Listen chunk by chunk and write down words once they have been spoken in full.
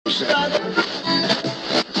What's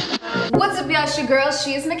up, y'all? It's your girl.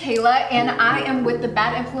 She is Michaela, and I am with the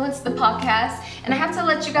Bad Influence, the podcast. And I have to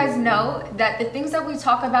let you guys know that the things that we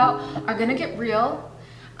talk about are gonna get real.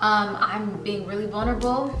 I'm being really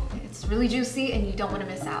vulnerable. It's really juicy, and you don't want to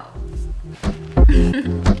miss out.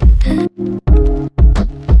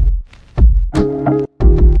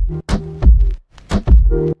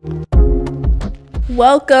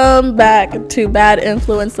 Welcome back to Bad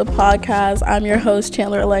Influence, the podcast. I'm your host,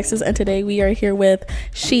 Chandler Alexis, and today we are here with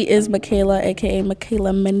She is Michaela, aka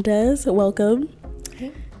Michaela Mendez. Welcome.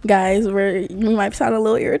 Hey. Guys, we might sound a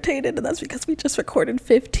little irritated, and that's because we just recorded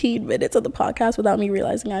 15 minutes of the podcast without me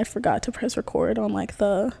realizing I forgot to press record on like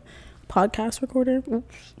the podcast recorder.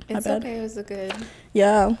 Oops, it's okay. It was a good.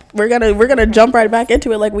 Yeah, we're gonna jump right back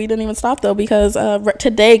into it. Like, we didn't even stop though, because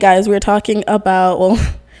today, guys, we're talking about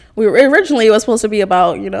originally it was supposed to be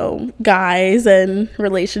about, guys and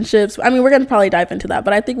relationships. I mean, we're going to probably dive into that,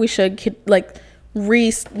 but I think we should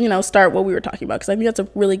start what we were talking about, because I think that's a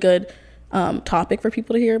really good topic for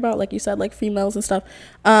people to hear about, like you said, like females and stuff.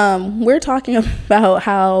 We're talking about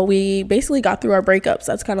how we basically got through our breakups.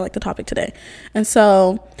 That's kind of like the topic today. And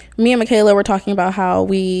so me and Michaela were talking about how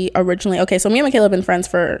we originally, so me and Michaela have been friends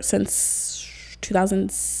since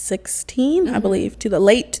 2016, I believe, to the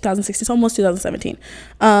late 2016, so almost 2017.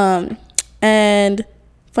 And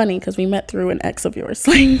funny, because we met through an ex of yours.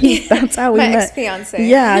 Like, that's how we met. My ex-fiance.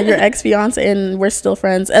 Yeah, your ex-fiance, and we're still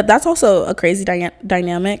friends. That's also a crazy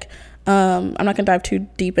dynamic. I'm not gonna dive too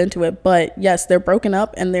deep into it, but yes, they're broken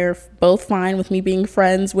up and they're both fine with me being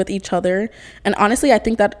friends with each other. And honestly, I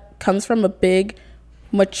think that comes from a big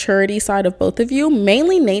maturity side of both of you,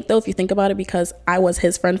 mainly Nate though, if you think about it, because I was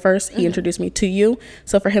his friend first. He introduced me to you,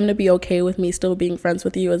 so for him to be okay with me still being friends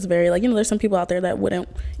with you is very, like, there's some people out there that wouldn't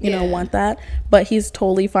want that, but he's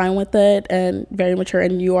totally fine with it and very mature,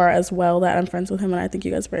 and you are as well, that I'm friends with him, and I think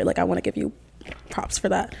you guys are very, I want to give you props for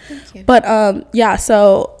that. Thank you. But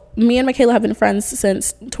so me and Michaela have been friends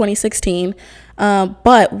since 2016.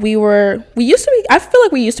 But we used to be, I feel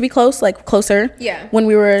like we used to be closer. Yeah. When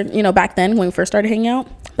we were, back then when we first started hanging out.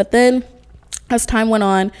 But then as time went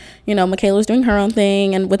on, Michaela was doing her own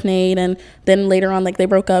thing and with Nate, and then later on, they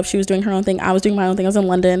broke up. She was doing her own thing. I was doing my own thing. I was in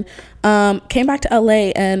London. Came back to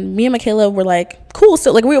LA, and me and Michaela were cool.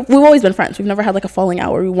 So we've always been friends. We've never had a falling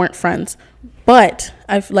out where we weren't friends. But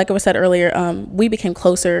like I said earlier, we became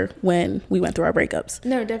closer when we went through our breakups.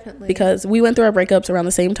 No, definitely. Because we went through our breakups around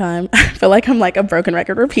the same time. I feel like I'm a broken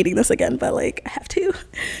record repeating this again, but I have to.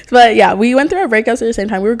 But yeah, we went through our breakups at the same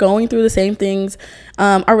time. We were going through the same things.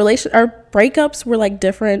 Our breakups were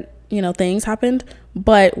different, things happened,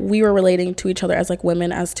 but we were relating to each other as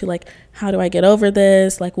women, as to how do I get over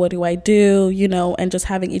this? What do I do? And just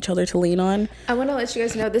having each other to lean on. I want to let you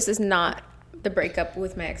guys know this is not the breakup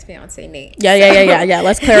with my ex-fiance Nate. Yeah.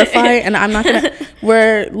 Let's clarify. And I'm not gonna.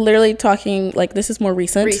 We're literally talking this is more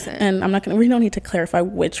recent. And I'm not gonna. We don't need to clarify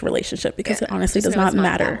which relationship, because it honestly does not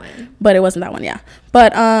matter. But it wasn't that one, yeah.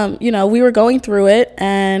 But we were going through it,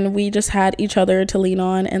 and we just had each other to lean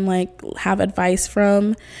on and have advice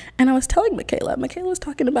from. And I was telling Michaela was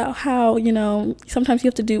talking about how sometimes you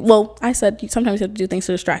have to do. Well, I said sometimes you have to do things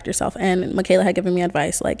to distract yourself, and Michaela had given me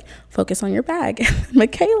advice focus on your bag.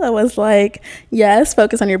 Michaela was yes,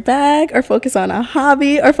 focus on your bag, or focus on a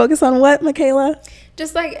hobby, or focus on what, Michaela?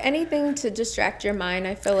 Just anything to distract your mind.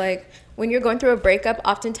 I feel when you're going through a breakup,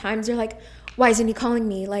 oftentimes you're why isn't he calling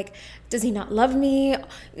me? Does he not love me?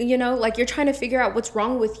 You're trying to figure out what's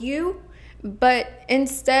wrong with you. But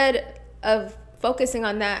instead of focusing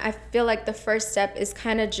on that, I feel the first step is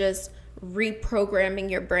kind of just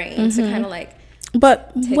reprogramming your brain to kind of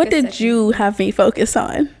But what did you have me focus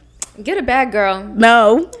on? Get a bag, girl.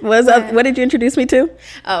 No. What did you introduce me to?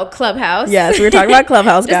 Oh, Clubhouse. Yes, we were talking about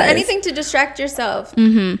Clubhouse, guys. Just anything to distract yourself.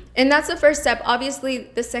 Mm-hmm. And that's the first step. Obviously,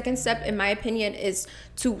 the second step, in my opinion, is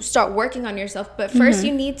to start working on yourself. But first,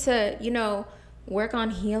 you need to, work on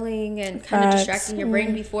healing and kind of distracting your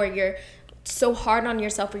brain before you're so hard on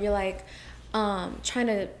yourself, where you're trying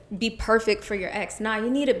to be perfect for your ex. Nah, you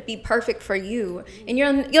need to be perfect for you. And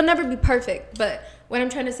you'll never be perfect. But what I'm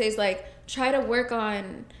trying to say is try to work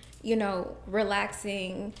on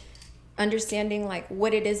relaxing, understanding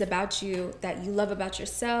what it is about you that you love about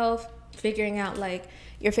yourself, figuring out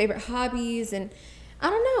your favorite hobbies. And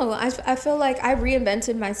I don't know, I feel I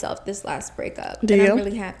reinvented myself this last breakup. Do you? I'm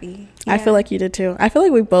really happy. Yeah. I feel you did too. I feel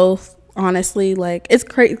we both, honestly, it's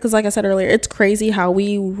crazy, because like I said earlier, it's crazy how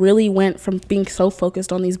we really went from being so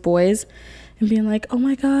focused on these boys and being like, oh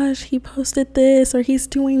my gosh, he posted this or he's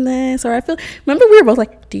doing this, or remember we were both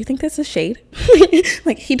like, do you think this is shade?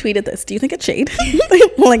 Like, he tweeted this, do you think it's shade?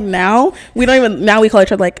 Like, now we call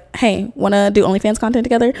each other like, hey, want to do OnlyFans content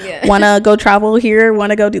together? Yeah. Want to go travel here?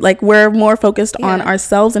 Want to go do, like, we're more focused on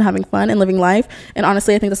ourselves and having fun and living life. And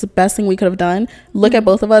honestly, I think that's the best thing we could have done. Look at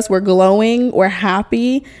both of us. We're glowing. We're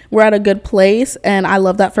happy. We're at a good place. And I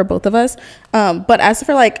love that for both of us. But as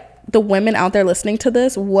for like the women out there listening to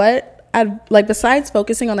this, like, besides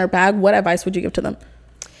focusing on their bag, what advice would you give to them?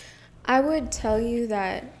 I would tell you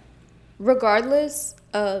that regardless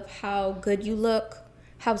of how good you look,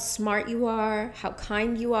 how smart you are, how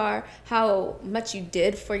kind you are, how much you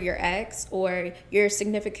did for your ex or your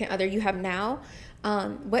significant other you have now,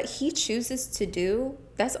 what he chooses to do,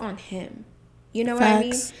 that's on him. You know Facts. What I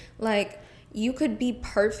mean? Like, you could be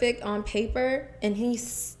perfect on paper and he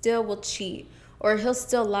still will cheat. Or he'll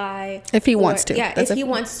still lie. If he wants to. Yeah, if he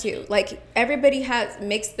wants to. Like, everybody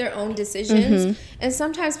makes their own decisions. And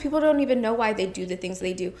sometimes people don't even know why they do the things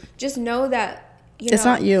they do. Just know that, it's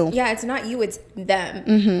not you. Yeah, it's not you. It's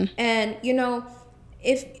them. And,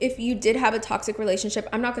 if you did have a toxic relationship,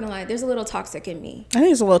 I'm not going to lie, there's a little toxic in me. I think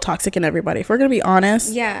there's a little toxic in everybody. If we're going to be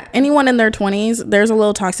honest. Yeah. Anyone in their 20s, there's a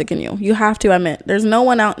little toxic in you. You have to admit. There's no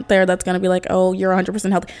one out there that's going to be like, oh, you're 100%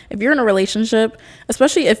 healthy. If you're in a relationship,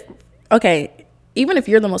 especially even if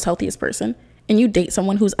you're the most healthiest person and you date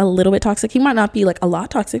someone who's a little bit toxic, he might not be like a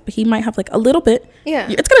lot toxic, but he might have like a little bit. Yeah.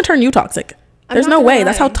 It's going to turn you toxic. There's no way.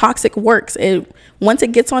 That's how toxic works. Once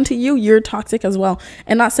it gets onto you, you're toxic as well.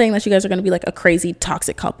 And not saying that you guys are going to be like a crazy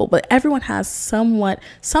toxic couple, but everyone has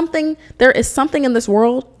something. There is something in this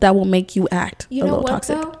world that will make you act a little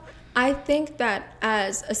toxic. Though? I think that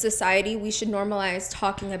as a society, we should normalize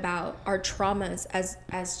talking about our traumas as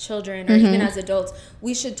children or even as adults.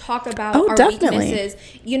 We should talk about our weaknesses.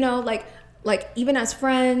 Like even as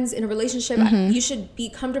friends in a relationship, you should be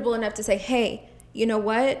comfortable enough to say, hey, you know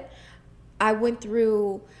what? I went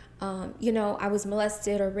through, I was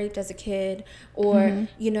molested or raped as a kid, or,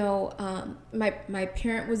 my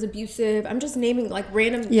parent was abusive. I'm just naming like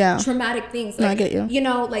random traumatic things. Like, no, I get you.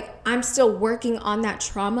 Like, I'm still working on that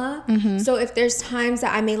trauma. So if there's times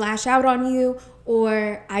that I may lash out on you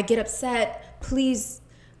or I get upset, please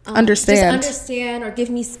understand or give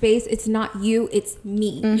me space. It's not you, it's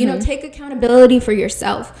me. Take accountability for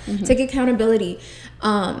yourself. Take accountability.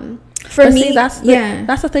 That's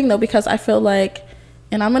the thing though, because I feel like,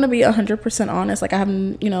 and I'm gonna be 100% honest, like I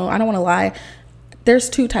don't want to lie, there's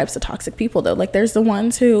two types of toxic people though. Like, there's the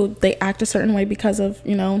ones who they act a certain way because of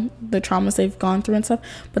the traumas they've gone through and stuff,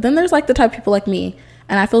 but then there's like the type of people like me,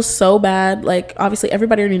 and I feel so bad. Like, obviously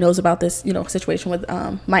everybody already knows about this situation with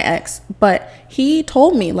my ex, but he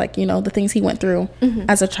told me like the things he went through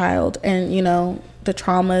as a child, and the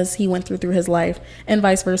traumas he went through his life, and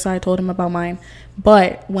vice versa. I told him about mine.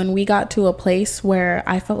 But when we got to a place where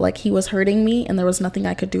I felt like he was hurting me and there was nothing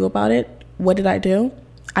I could do about it, what did I do?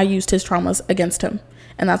 I used his traumas against him.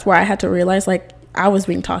 And that's where I had to realize, like, I was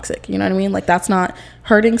being toxic. You know what I mean? Like, that's not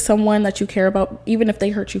hurting someone that you care about. Even if they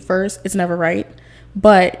hurt you first, it's never right.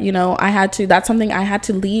 But, that's something I had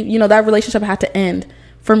to leave. That relationship had to end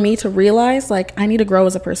for me to realize, like, I need to grow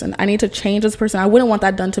as a person. I need to change as a person. I wouldn't want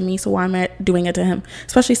that done to me, so why am I doing it to him?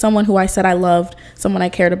 Especially someone who I said I loved, someone I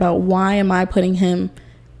cared about. Why am I putting him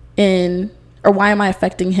in, or why am I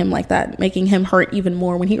affecting him like that, making him hurt even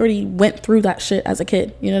more when he already went through that shit as a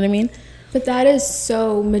kid? You know what I mean? But that is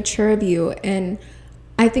so mature of you, and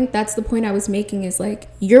I think that's the point I was making, is like,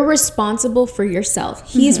 you're responsible for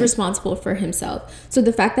yourself. He's responsible for himself. So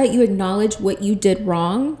the fact that you acknowledge what you did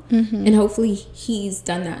wrong, and hopefully he's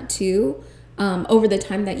done that too, over the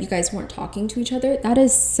time that you guys weren't talking to each other, that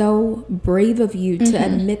is so brave of you to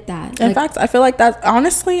admit that. In fact, I feel like that's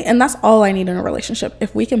honestly, and that's all I need in a relationship.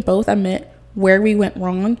 If we can both admit where we went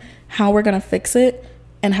wrong, how we're going to fix it,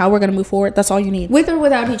 and how we're going to move forward, that's all you need. With or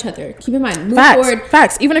without each other. Keep in mind, move forward.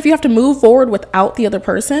 Facts. Even if you have to move forward without the other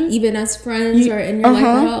person. Even as friends or in your life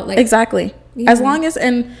at all. Like, exactly. Yeah. As long as,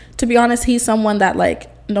 and to be honest, he's someone that, like,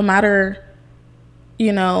 no matter,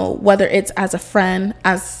 whether it's as a friend,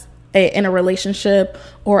 in a relationship,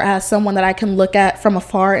 or as someone that I can look at from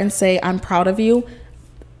afar and say, I'm proud of you,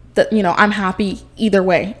 that, I'm happy either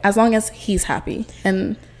way, as long as he's happy.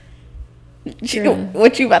 And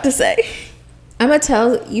what you about to say? I'm going to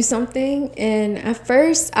tell you something, and at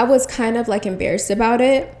first I was kind of like embarrassed about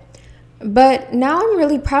it, but now I'm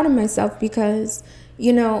really proud of myself because,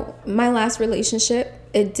 my last relationship,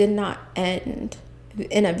 it did not end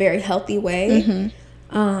in a very healthy way,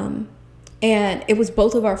 and it was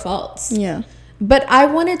both of our faults. Yeah. But I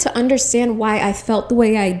wanted to understand why I felt the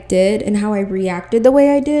way I did and how I reacted the way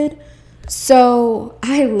I did. So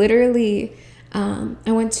I literally,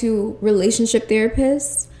 I went to relationship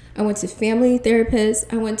therapists. I went to family therapists.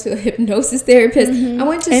 I went to a hypnosis therapist. I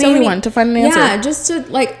went to anyone to find an answer. Yeah, just to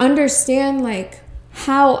like understand like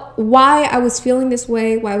why I was feeling this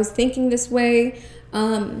way, why I was thinking this way,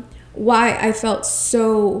 why I felt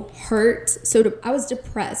so hurt. I was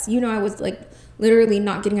depressed. You know, I was like literally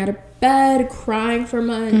not getting out of bed, crying for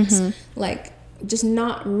months, like just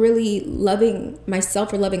not really loving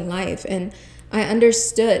myself or loving life. And I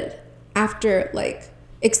understood after like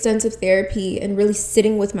extensive therapy and really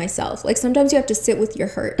sitting with myself. Like sometimes you have to sit with your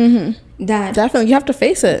hurt. That definitely, you have to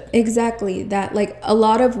face it. Exactly. That like a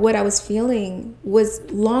lot of what I was feeling was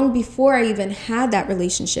long before I even had that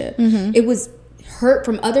relationship. It was hurt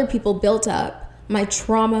from other people built up, my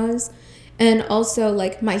traumas, and also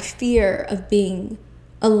like my fear of being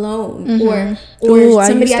alone or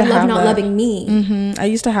somebody I love not loving me. I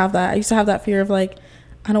used to have that. I used to have that fear of like,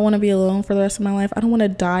 I don't want to be alone for the rest of my life. I don't want to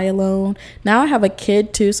die alone. Now I have a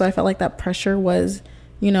kid too, so I felt like that pressure was,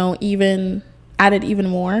 you know, even added even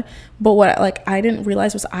more. But what like I didn't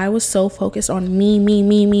realize was I was so focused on me,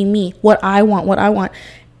 what I want.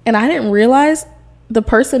 And I didn't realize the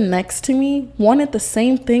person next to me wanted the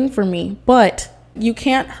same thing for me. But you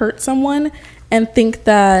can't hurt someone and think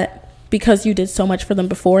that because you did so much for them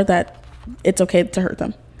before that it's okay to hurt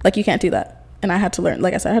them. Like you can't do that. And I had to learn,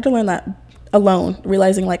 like I said, I had to learn that alone,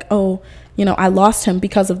 realizing like, oh, you know, I lost him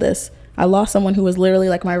because of this. I lost someone who was literally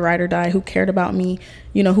like my ride or die, who cared about me,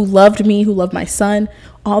 you know, who loved me, who loved my son,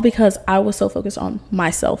 all because I was so focused on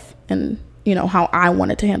myself and, you know, how I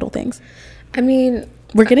wanted to handle things. I mean,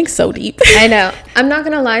 we're getting so deep. I know. I'm not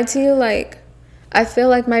gonna lie to you, like I feel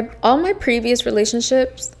like all my previous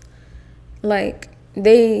relationships, like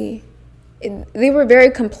they were very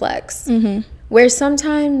complex, where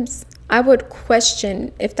sometimes I would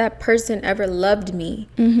question if that person ever loved me.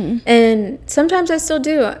 And sometimes I still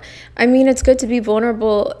do. I mean, it's good to be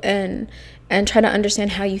vulnerable and try to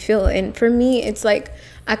understand how you feel. And for me, it's like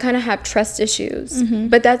I kind of have trust issues,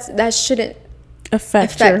 but that shouldn't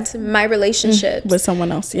affect my relationship with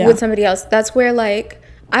someone else. Yeah, with somebody else. That's where like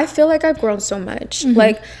I feel like I've grown so much.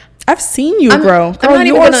 Like I've seen you grow. Girl,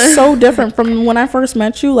 you are so different from when I first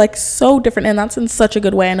met you, like so different. And that's in such a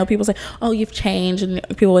good way. I know people say, oh, you've changed. And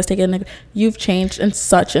people always take it. You've changed in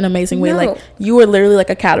such an amazing way. Like you were literally like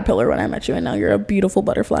a caterpillar when I met you. And now you're a beautiful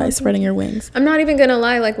butterfly spreading your wings. I'm not even going to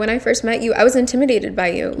lie. Like when I first met you, I was intimidated by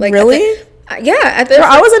you. Like really? Yeah. Girl,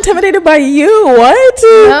 I was intimidated by you. What?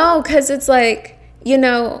 No, because it's like, you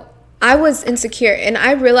know, I was insecure. And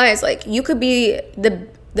I realized like you could be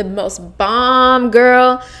the most bomb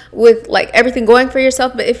girl with like everything going for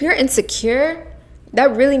yourself, but if you're insecure,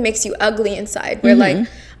 that really makes you ugly inside, where like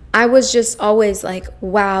I was just always like,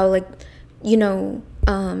 wow, like, you know,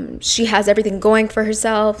 she has everything going for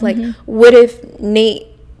herself. Like what if Nate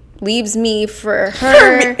leaves me for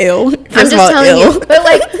her? Ew. I'm just telling you, but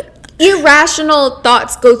like irrational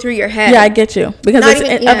thoughts go through your head. Yeah, I get you, because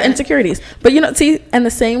of insecurities. But you know, see, in the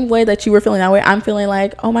same way that you were feeling that way, I'm feeling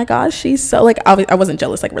like, oh my gosh, she's so like, I wasn't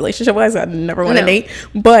jealous like relationship wise. I never wanted to date,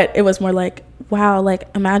 but it was more like, wow, like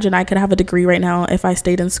imagine I could have a degree right now if I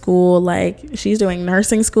stayed in school. Like she's doing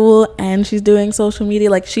nursing school and she's doing social media.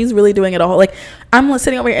 Like she's really doing it all. Like I'm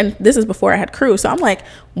sitting over here, and this is before I had crew, so I'm like,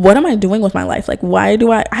 what am I doing with my life? Like why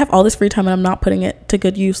do I have all this free time and I'm not putting it to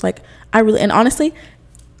good use? Like I really, and honestly,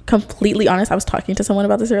 completely honest, I was talking to someone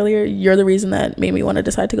about this earlier. You're the reason that made me want to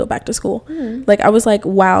decide to go back to school. Like I was like,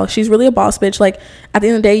 wow, she's really a boss bitch. Like at the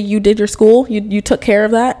end of the day, you did your school, you took care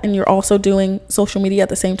of that, and you're also doing social media at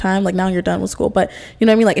the same time. Like now you're done with school, but you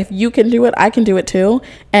know what I mean? Like if you can do it, I can do it too.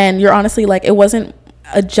 And you're honestly like, it wasn't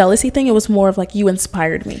a jealousy thing, it was more of like you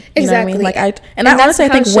inspired me. You know what I mean? Like I honestly, I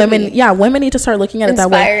think women need to start looking at it that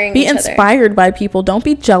way. Be inspired by people. Don't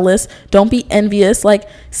be jealous, don't be envious. Like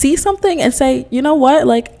see something and say, you know what,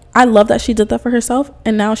 like I love that she did that for herself,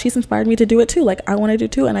 and now she's inspired me to do it too. Like I want to do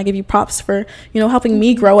too, and I give you props for, you know, helping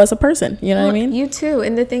me grow as a person. You know what I mean? You too.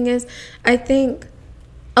 And the thing is, I think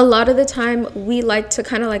a lot of the time we like to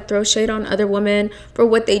kind of like throw shade on other women for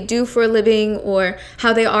what they do for a living or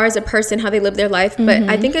how they are as a person, how they live their life. But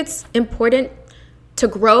I think it's important to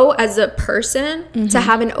grow as a person, to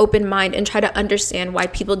have an open mind and try to understand why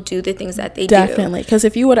people do the things that they do. Definitely. Because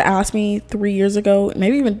if you would have asked me 3 years ago,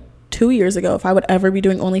 maybe even 2 years ago, if I would ever be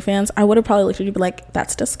doing OnlyFans, I would have probably looked at you and be like,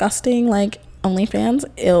 that's disgusting. Like OnlyFans,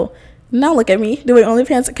 ew. Now look at me doing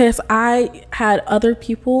OnlyFans, because I had other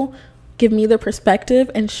people give me the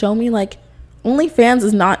perspective and show me like OnlyFans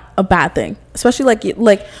is not a bad thing. Especially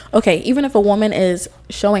like okay, even if a woman is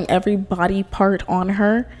showing every body part on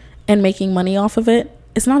her and making money off of it,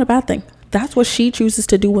 it's not a bad thing. That's what she chooses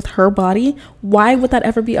to do with her body. Why would that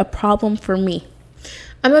ever be a problem for me?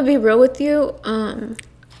 I'm gonna be real with you.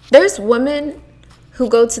 There's women who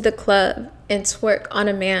go to the club and twerk on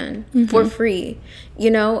a man for free,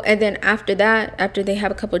 you know, and then after that, after they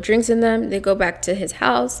have a couple of drinks in them, they go back to his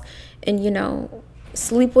house and, you know,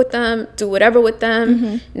 sleep with them, do whatever with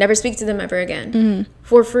them, never speak to them ever again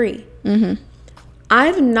for free.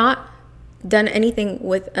 I've not done anything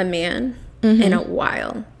with a man in a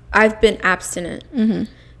while. I've been abstinent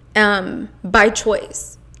by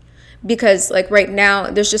choice. Because, like, right now,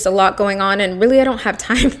 there's just a lot going on, and really, I don't have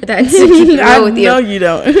time for that, to keep it real with you. No, you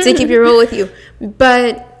don't. To keep it real with you.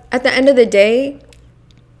 But at the end of the day,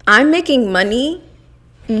 I'm making money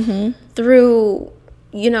through,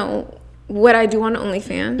 you know, what I do on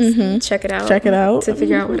OnlyFans. Check it out. Check it out. To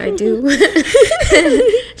figure out what I do.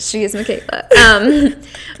 She is Michaela.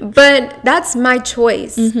 But that's my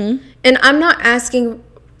choice. And I'm not asking,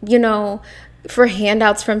 you know, for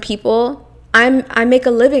handouts from people. I make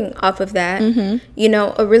a living off of that, you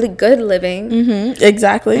know, a really good living.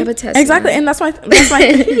 Exactly. I have a Tesla. Exactly, and that's why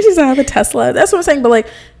I have a Tesla. That's what I'm saying. But like,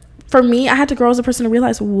 for me, I had to grow as a person to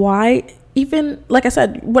realize why. Even like I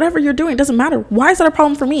said, whatever you're doing doesn't matter. Why is that a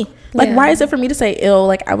problem for me? Like, why is it for me to say, "Ill"?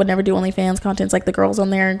 Like, I would never do OnlyFans content. Like the girls on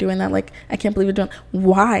there doing that. Like, I can't believe you're doing.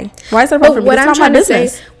 Why? Why is that a problem for me? It's not my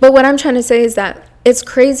business. But what I'm trying to say is that it's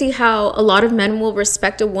crazy how a lot of men will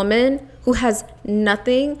respect a woman who has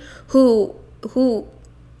nothing, who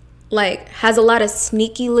like has a lot of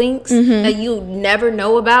sneaky links that you never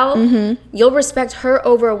know about. You'll respect her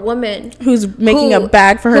over a woman who's making a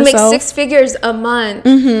bag for herself, who makes 6 figures a month,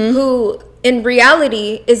 who in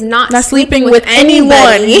reality is not sleeping with anyone.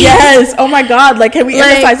 Yes. Oh my God. Like, can we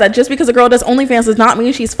emphasize that? Just because a girl does OnlyFans does not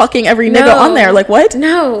mean she's fucking every nigga on there. Like, what?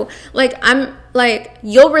 No. Like,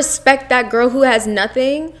 you'll respect that girl who has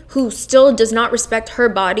nothing, who still does not respect her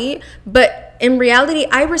body. But in reality,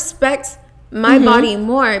 I respect my body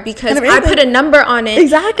more because I put a number on it.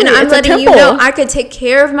 Exactly. And I'm letting you know I could take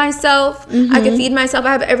care of myself. I could feed myself.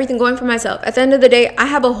 I have everything going for myself. At the end of the day, I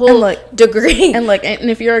have a whole degree. And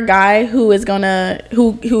if you're a guy who is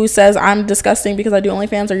who says I'm disgusting because I do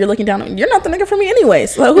OnlyFans, or you're looking down, you're not the nigga for me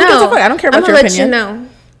anyways. So who gives a fuck? I don't care about your opinion. I'm gonna let you know.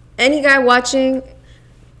 Any guy watching,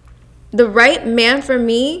 the right man for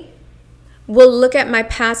me will look at my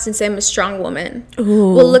past and say I'm a strong woman.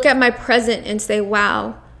 Ooh. Will look at my present and say,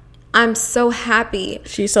 wow, I'm so happy.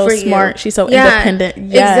 She's so smart. She's so independent.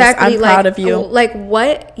 Yes, exactly. I'm proud of you. Like,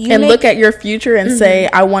 what? Look at your future and say,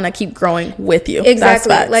 I want to keep growing with you.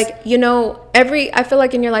 Exactly. Like, you know, I feel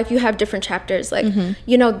like in your life you have different chapters. Like,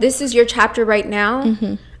 you know, this is your chapter right now.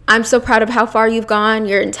 I'm so proud of how far you've gone.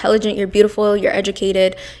 You're intelligent, you're beautiful, you're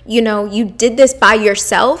educated. You know, you did this by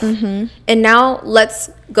yourself. And now let's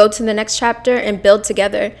go to the next chapter and build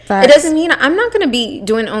together. Facts. It doesn't mean I'm not going to be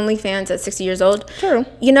doing OnlyFans at 60 years old. True.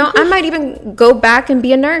 You know, I might even go back and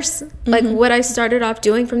be a nurse, like what I started off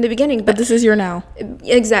doing from the beginning. But this is your now.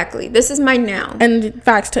 Exactly. This is my now. And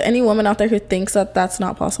facts, to any woman out there who thinks that that's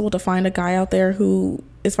not possible, to find a guy out there who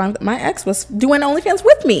is fine. My ex was doing OnlyFans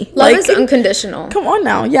with me. Love is unconditional. Come on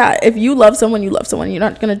now. Yeah. If you love someone, you love someone. You're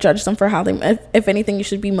not going to judge them for how they, if anything, you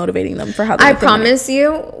should be motivating them for how they. I promise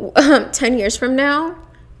you, 10 years from now,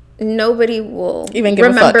 nobody will even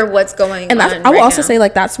remember what's going on. And I will also say,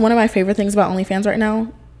 like, that's one of my favorite things about OnlyFans right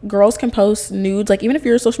now. Girls can post nudes. Like, even if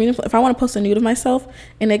you're a social media, if I want to post a nude of myself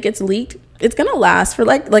and it gets leaked, it's gonna last for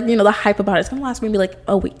like you know, the hype about it's gonna last maybe like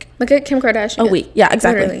a week. Look at Kim Kardashian. A week. Yeah,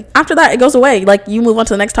 exactly. Literally. After that, it goes away. Like, you move on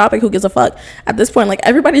to the next topic. Who gives a fuck? At this point, like,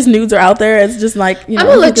 everybody's nudes are out there. It's just like, you know. I'm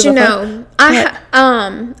gonna let you know.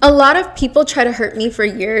 A lot of people try to hurt me for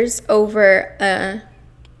years over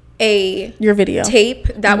your video tape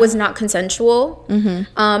that was not consensual.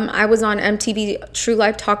 I was on MTV True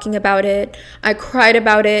Life talking about it. I cried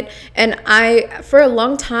about it, and I for a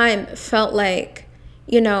long time felt like,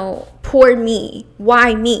 you know, poor me,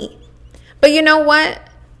 why me? But you know what,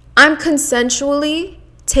 I'm consensually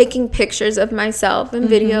taking pictures of myself and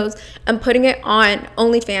videos and putting it on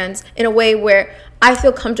OnlyFans in a way where I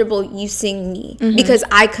feel comfortable you seeing me because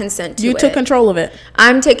I consent to it. You took control of it.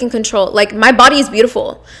 I'm taking control. Like, my body is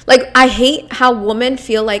beautiful. Like, I hate how women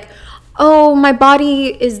feel like, oh, my body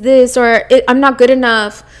is this, or I'm not good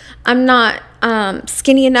enough. I'm not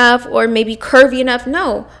skinny enough, or maybe curvy enough.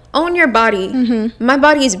 No, own your body. My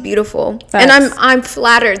body is beautiful. Facts. And I'm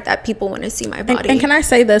flattered that people want to see my body. And can I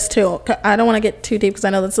say this too? I don't want to get too deep because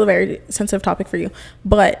I know that's a very sensitive topic for you.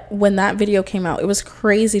 But when that video came out, it was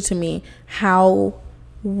crazy to me how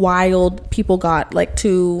wild people got, like,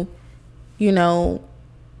 to, you know,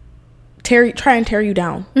 try and tear you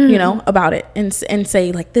down, you know, about it, and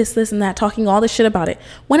say like this and that, talking all this shit about it,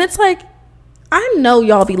 when it's like, I know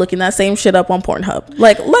y'all be looking that same shit up on Pornhub.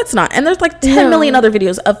 Like, let's not. And there's like 10 million other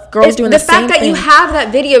videos of girls doing the same thing. The fact that you have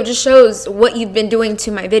that video just shows what you've been doing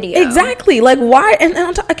to my video. Exactly. Like, why?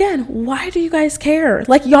 And again, why do you guys care?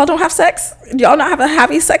 Like, y'all don't have sex? Y'all not have a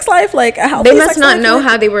happy sex life? Like, a healthy sex life? They must not know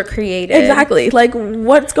how they were created. Exactly. Like,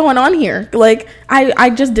 what's going on here? Like,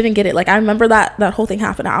 I just didn't get it. Like, I remember that whole thing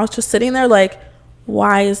happened. I was just sitting there like,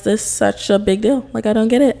 why is this such a big deal? Like, I don't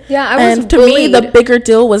get it. Yeah, I was And to me, the bigger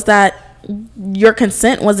deal was that your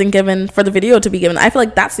consent wasn't given for the video to be given. I feel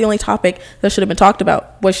like that's the only topic that should have been talked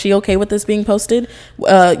about. Was she okay with this being posted?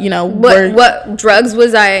 What drugs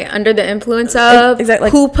was I under the influence of?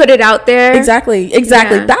 Exactly. Who put it out there? Exactly.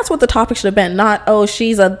 Yeah. That's what the topic should have been. Not, oh,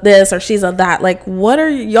 she's a this or she's a that. Like,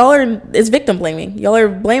 it's victim blaming. Y'all are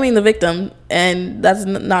blaming the victim, and that's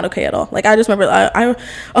not okay at all. Like, I just remember,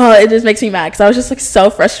 it just makes me mad because I was just like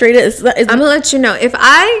so frustrated. I'm gonna let you know, if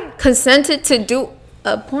I consented to do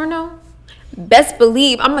a porno, best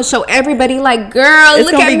believe I'm gonna show everybody, like, girl,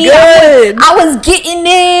 look at me. I was getting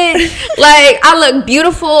it. Like, I look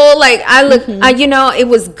beautiful. Like, I look, it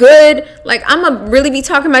was good. Like, I'm gonna really be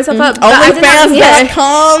talking myself up.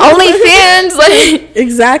 OnlyFans.com. OnlyFans, like,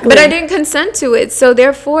 exactly. But I didn't consent to it, so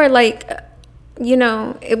therefore, like,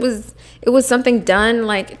 it was something done,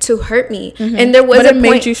 like, to hurt me. And there was a point. But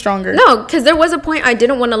it made you stronger. No, because there was a point I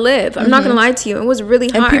didn't want to live. I'm not going to lie to you. It was really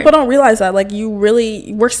hard. And people don't realize that. Like,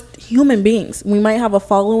 we're human beings. We might have a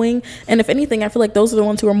following. And if anything, I feel like those are the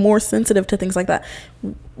ones who are more sensitive to things like that.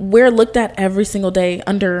 We're looked at every single day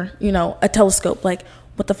under, a telescope. Like,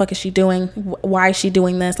 what the fuck is she doing? Why is she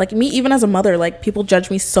doing this? Like, me, even as a mother, like, people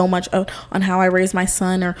judge me so much on how I raise my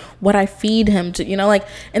son or what I feed him to, and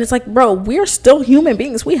it's like, bro, we're still human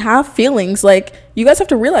beings. We have feelings. Like, you guys have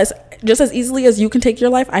to realize, just as easily as you can take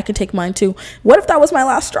your life, I can take mine too. What if that was my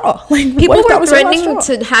last straw? Like, people were threatening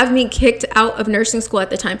to have me kicked out of nursing school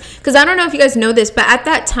at the time. Because I don't know if you guys know this, but at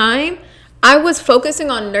that time, I was focusing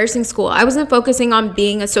on nursing school. I wasn't focusing on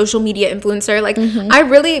being a social media influencer. Like, I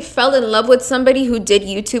really fell in love with somebody who did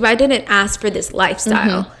YouTube. I didn't ask for this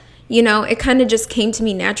lifestyle. It kind of just came to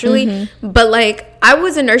me naturally. But, like, I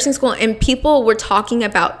was in nursing school and people were talking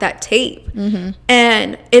about that tape.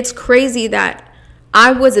 And it's crazy that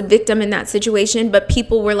I was a victim in that situation, but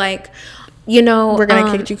people were like, we're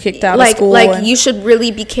gonna get you kicked out of school. Like, you should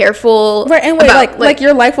really be careful. Right, and wait, like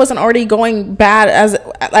your life wasn't already going bad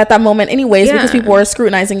at that moment anyways, because people were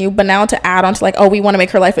scrutinizing you. But now to add on to, like, oh, we want to make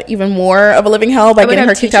her life even more of a living hell by getting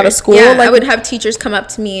her kicked out of school. Yeah, like, I would have teachers come up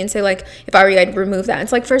to me and say, like, if I were you, I'd remove that.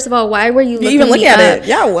 It's like, first of all, why were you looking at it?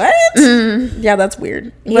 Yeah, what? Yeah, that's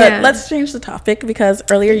weird. But let's change the topic, because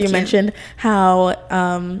earlier you mentioned how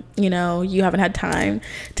you haven't had time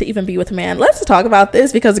to even be with a man. Let's talk about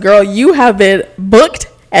this, because, girl, you have been booked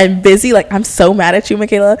and busy. Like, I'm so mad at you,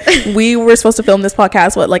 Michaela. We were supposed to film this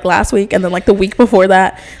podcast last week, and then like the week before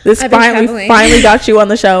that, we finally got you on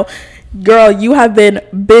the show. Girl, you have been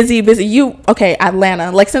busy.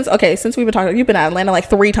 Atlanta. Like, since we've been talking, you've been at Atlanta like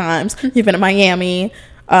 3 times. You've been to Miami,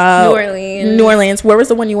 New Orleans. Where was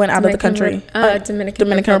the one you went out of the country?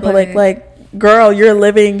 Dominican Republic. Like, girl, you're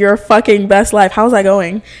living your fucking best life. How's that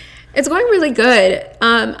going? It's going really good.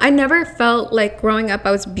 I never felt like growing up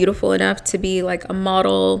I was beautiful enough to be like a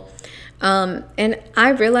model. And I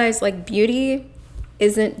realized, like, beauty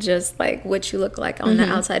isn't just like what you look like on the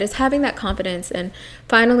outside. It's having that confidence. And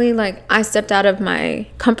finally, like, I stepped out of my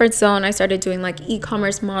comfort zone. I started doing like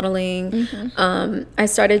e-commerce modeling. I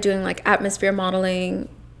started doing like atmosphere modeling,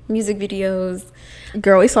 music videos.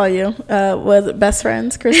 Girl, we saw you. Was it Best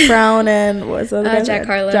Friends? Chris Brown and what was the other guy?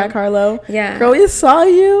 Jack Harlow. Yeah. Girl, we saw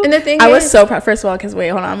you. And the thing I was so proud. First of all, because wait,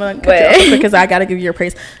 hold on, I'm gonna cut you off because I gotta give you your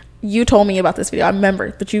praise. You told me about this video. I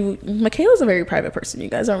remember, but Michaela's a very private person. You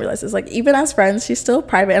guys don't realize this. Like, even as friends, she's still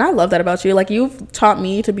private, and I love that about you. Like, you've taught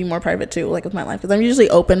me to be more private too, like with my life, because I'm usually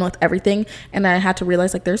open with everything, and I had to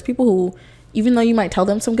realize, like, there's people who, even though you might tell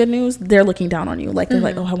them some good news, they're looking down on you. Like, they're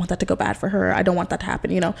like, oh, I want that to go bad for her. I don't want that to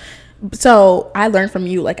happen, So I learned from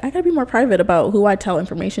you, like, I gotta be more private about who I tell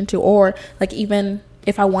information to, or like, even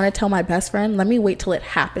if I want to tell my best friend, let me wait till it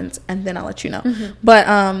happens and then I'll let you know.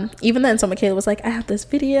 But even then, so Michaela was like, I have this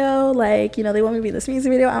video, like, they want me to be in this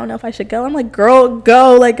music video. I don't know if I should go. I'm like, girl,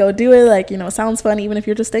 go, like, go do it. Like, it sounds fun, even if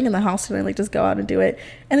you're just staying in the house today, like, just go out and do it.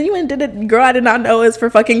 And then you went and did it. Girl, I did not know it was for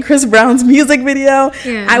fucking Chris Brown's music video.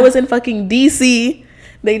 I was in fucking DC.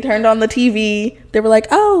 They turned on the TV. They were like,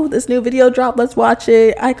 oh, this new video dropped, let's watch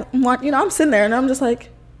it. I'm sitting there and I'm just like,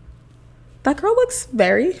 that girl looks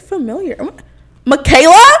very familiar.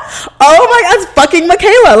 Michaela? Oh my God, it's fucking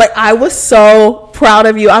Michaela. Like, I was so proud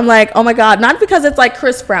of you. I'm like, oh my God, not because it's like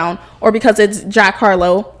Chris Brown or because it's Jack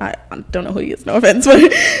Harlow. I don't know who he is, no offense, but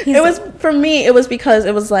it was, for me, it was because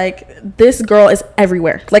it was like, this girl is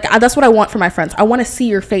everywhere. Like, that's what I want for my friends. I want to see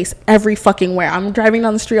your face every fucking where. I'm driving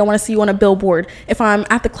down the street, I want to see you on a billboard. If I'm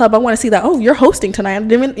at the club, I want to see that, oh, you're hosting tonight.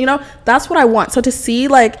 You know, that's what I want. So to see,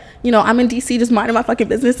 like, you know, I'm in DC just minding my fucking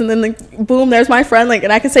business, and then like, boom, there's my friend, like,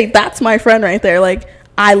 and I can say that's my friend right there. Like,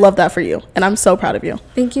 I love that for you, and I'm so proud of you.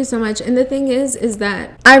 Thank you so much. And the thing is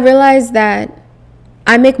that I realized that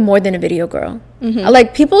I make more than a video girl.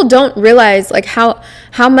 Like, people don't realize like how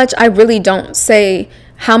much I really don't say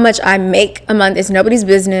how much I make a month. It's nobody's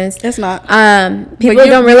business. It's not. People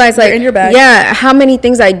don't realize, like, in your bag. Yeah, how many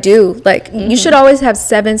things I do. Like, you should always have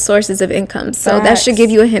 7 sources of income. So that should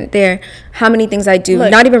give you a hint there. How many things I do,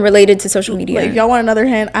 not even related to social media. Like, if y'all want another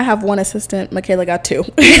hint, I have 1 assistant. Michaela got 2.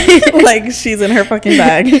 Like, she's in her fucking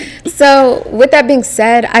bag. So with that being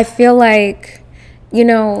said, I feel like, you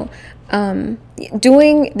know,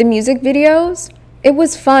 doing the music videos, it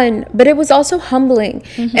was fun, but it was also humbling.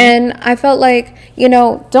 And I felt like, you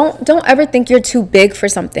know, don't ever think you're too big for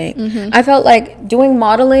something. I felt like doing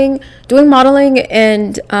modeling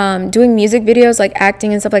and doing music videos, like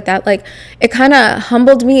acting and stuff like that, like, it kind of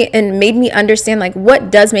humbled me and made me understand like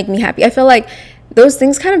what does make me happy. I feel like those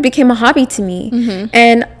things kind of became a hobby to me.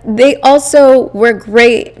 And they also were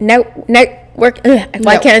great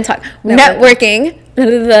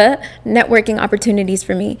networking opportunities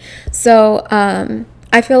for me. So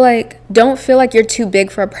I feel like, don't feel like you're too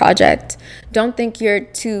big for a project. Don't think you're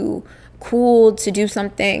too cool to do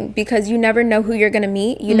something, because you never know who you're gonna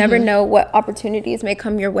meet. You never know what opportunities may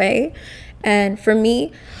come your way. And for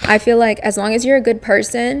me, I feel like as long as you're a good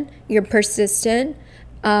person, you're persistent,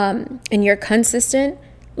 and you're consistent,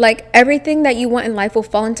 like, everything that you want in life will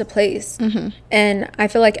fall into place. And I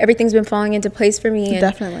feel like everything's been falling into place for me.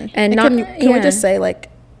 Definitely. And can we just say, like,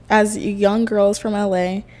 as young girls from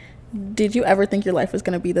LA, did you ever think your life was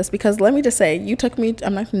going to be this? Because let me just say, you took me,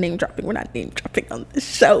 I'm not name dropping, we're not name dropping on this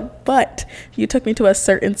show, but you took me to a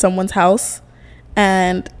certain someone's house,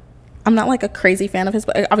 and I'm not like a crazy fan of his,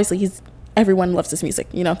 but obviously everyone loves his music.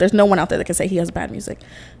 You know, there's no one out there that can say he has bad music.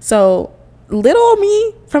 So little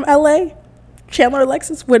me from LA, Chandler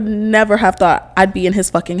Alexis, would never have thought I'd be in his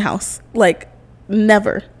fucking house. Like,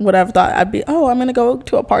 never would have thought I'd be, oh, I'm gonna go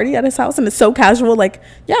to a party at his house, and it's so casual, like,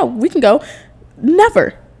 yeah, we can go.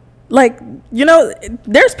 Never. Like, you know,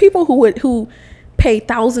 there's people who pay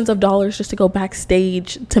thousands of dollars just to go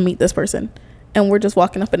backstage to meet this person, and we're just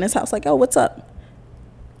walking up in his house like, oh, what's up?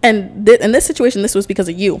 And in this situation, this was because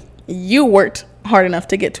of you. You worked hard enough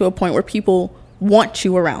to get to a point where people want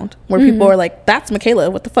you around, where people are like, that's Michaela,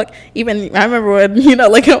 what the fuck? Even I remember when, you know,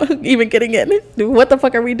 like, even getting in, what the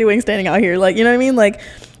fuck are we doing standing out here? Like, you know what I mean? Like,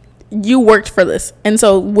 you worked for this. And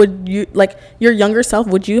so would you, like, your younger self,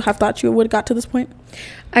 would you have thought you would have got to this point?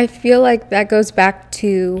 I feel like that goes back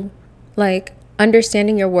to, like,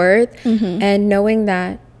 understanding your worth and knowing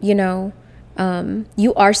that, you know,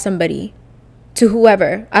 you are somebody to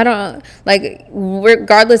whoever. I don't, like,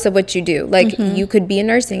 regardless of what you do, like, you could be in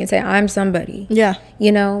nursing and say, I'm somebody. Yeah.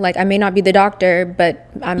 You know, like, I may not be the doctor, but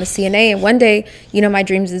I'm a CNA, and one day, you know, my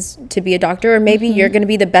dreams is to be a doctor, or maybe you're going to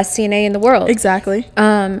be the best CNA in the world. Exactly.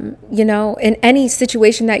 You know, in any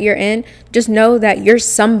situation that you're in, just know that you're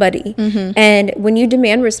somebody. And when you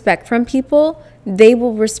demand respect from people, they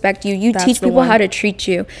will respect you. You teach people how to treat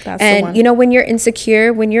you. And, you know, when you're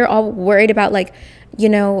insecure, when you're all worried about, like, you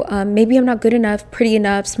know, maybe I'm not good enough, pretty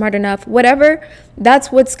enough, smart enough, whatever, that's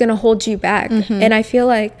what's going to hold you back. And I feel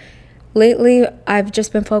like lately I've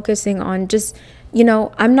just been focusing on just, you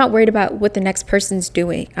know, I'm not worried about what the next person's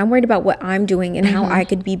doing. I'm worried about what I'm doing and how I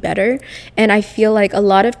could be better. And I feel like a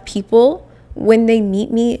lot of people, when they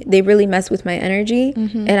meet me, they really mess with my energy.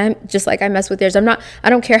 And I'm just like, I mess with theirs. I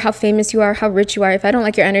don't care how famous you are, how rich you are. If I don't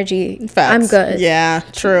like your energy, I'm good. Yeah,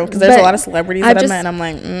 true. Because there's a lot of celebrities that I've met, and I'm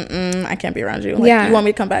like, I can't be around you. Like, you want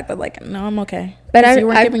me to come back, but like, no, I'm okay. But you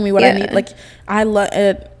weren't giving me what I need. Like, I love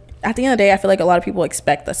it. At the end of the day, I feel like a lot of people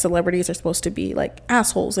expect that celebrities are supposed to be like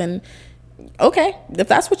assholes, and okay, if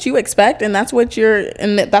that's what you expect and that's what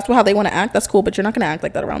that's how they want to act, that's cool, but you're not going to act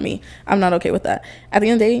like that around me. I'm not okay with that. At the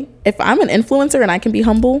end of the day, if I'm an influencer and I can be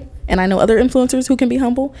humble, and I know other influencers who can be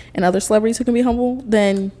humble and other celebrities who can be humble,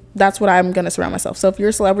 then that's what I'm going to surround myself. So if you're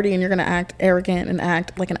a celebrity and you're going to act arrogant and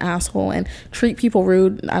act like an asshole and treat people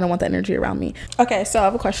rude, I don't want that energy around me. Okay, so I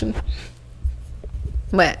have a question.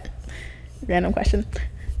 What? Random question.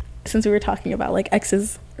 Since we were talking about like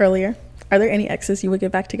exes earlier, are there any exes you would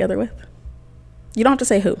get back together with? You don't have to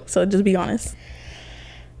say who, so just be honest.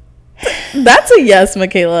 That's a yes,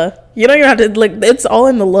 Michaela. You don't even have to, like, it's all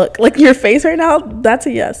in the look. Like, your face right now, that's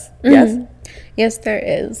a yes. Yes? Yes, there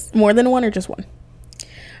is. More than one or just one?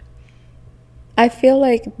 I feel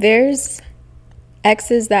like there's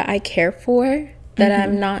exes that I care for that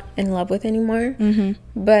I'm not in love with anymore.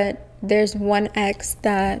 But there's one ex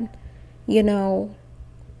that, you know,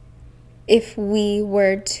 if we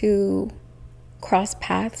were to cross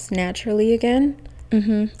paths naturally again,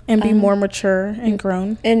 and be more mature and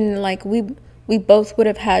grown, and like we both would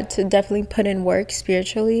have had to definitely put in work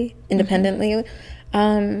spiritually, independently,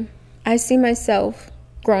 I see myself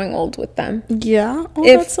growing old with them. Yeah. Oh,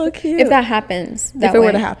 that's so cute. If that happens, if it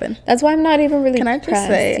were to happen, that's why I'm not even really. Can I just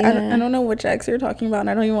say, I don't know which ex you're talking about, and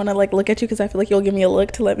I don't even want to like look at you because I feel like you'll give me a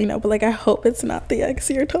look to let me know. But like, I hope it's not the ex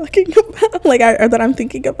you're talking about, like, or that I'm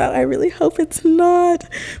thinking about. I really hope it's not.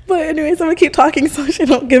 But anyways, I'm gonna keep talking so she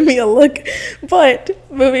don't give me a look. But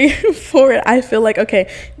moving forward, I feel like,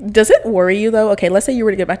 okay, does it worry you though? Okay, let's say you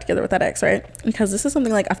were to get back together with that ex, right? Because this is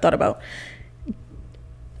something like I've thought about.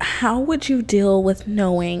 How would you deal with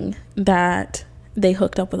knowing that they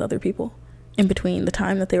hooked up with other people in between the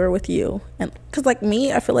time that they were with you? And because like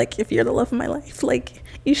me, I feel like if you're the love of my life, like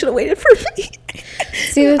you should have waited for me.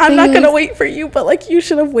 I'm not gonna wait for you, but like you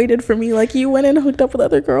should have waited for me. Like you went and hooked up with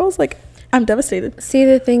other girls. Like I'm devastated. See,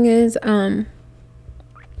 the thing is,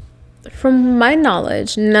 from my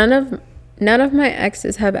knowledge, none of my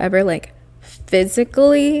exes have ever like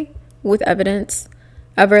physically, with evidence,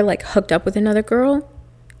 ever like hooked up with another girl.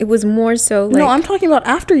 It was more so like... No, I'm talking about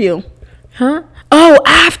after you. Huh? Oh,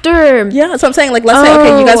 after! Yeah, so I'm saying, like, let's say,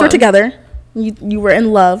 okay, you guys were together. You were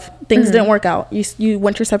in love. Things didn't work out. You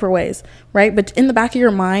went your separate ways, right? But in the back of your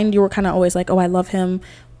mind, you were kind of always like, oh, I love him.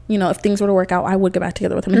 You know, if things were to work out, I would get back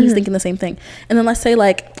together with him. And he's thinking the same thing. And then let's say,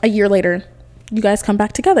 like, a year later, you guys come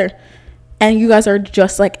back together. And you guys are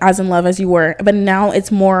just like as in love as you were, but now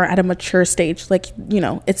it's more at a mature stage. Like, you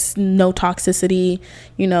know, it's no toxicity.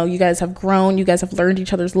 You know, you guys have grown. You guys have learned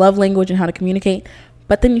each other's love language and how to communicate.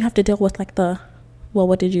 But then you have to deal with like well,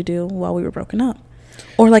 what did you do while we were broken up?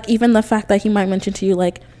 Or like even the fact that he might mention to you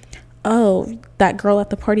like, oh, that girl at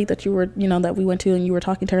the party that you were, you know, that we went to and you were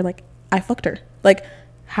talking to her, like I fucked her. Like,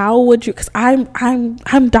 how would you? Because I'm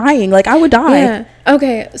dying. Like I would die. Yeah.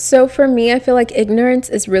 Okay. So for me, I feel like ignorance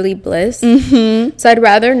is really bliss. So I'd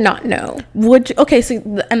rather not know. Would you? Okay. So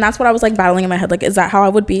and that's what I was like battling in my head. Like, is that how I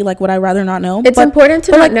would be? Like, would I rather not know? It's important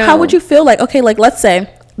to not know. How would you feel? Like, okay, like let's say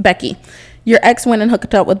Becky, your ex went and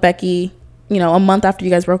hooked up with Becky. You know, a month after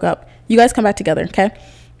you guys broke up. You guys come back together. Okay.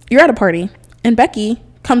 You're at a party and Becky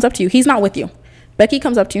comes up to you. He's not with you. Becky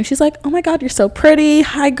comes up to you and she's like, oh my God, you're so pretty.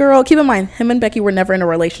 Hi, girl. Keep in mind, him and Becky were never in a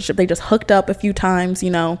relationship. They just hooked up a few times,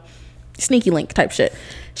 you know, sneaky link type shit.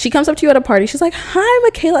 She comes up to you at a party. She's like, hi,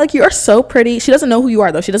 Michaela. Like, you are so pretty. She doesn't know who you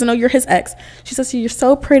are, though. She doesn't know you're his ex. She says, you're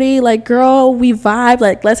so pretty. Like, girl, we vibe.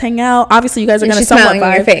 Like, let's hang out. Obviously, you guys are going to somewhat vibe.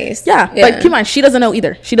 In your face. Yeah. But keep in mind, she doesn't know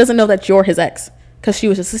either. She doesn't know that you're his ex because she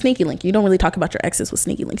was just a sneaky link. You don't really talk about your exes with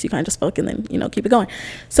sneaky links. You kind of just fuck and then, you know, keep it going.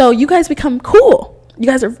 So you guys become cool. You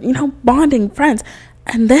guys are, you know, bonding friends.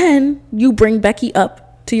 And then you bring Becky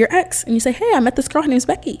up to your ex and you say, hey, I met this girl. Her name's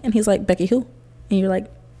Becky. And he's like, Becky who? And you're like,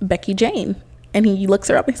 Becky Jane. And he looks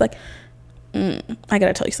her up and he's like, I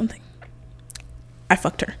gotta tell you something. I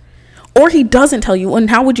fucked her. Or he doesn't tell you. And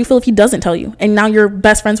how would you feel if he doesn't tell you? And now you're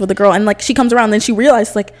best friends with the girl. And like she comes around and then she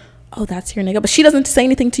realizes like, oh, that's your nigga. But she doesn't say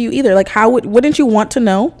anything to you either. Like wouldn't you want to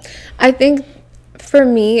know? I think for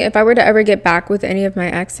me, if I were to ever get back with any of my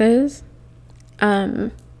exes,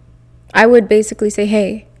 I would basically say,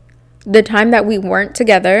 hey, the time that we weren't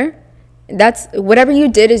together, that's whatever you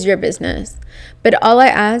did is your business. But all I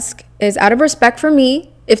ask is out of respect for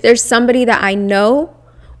me, if there's somebody that I know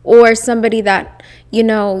or somebody that, you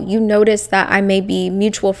know, you notice that I may be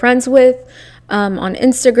mutual friends with on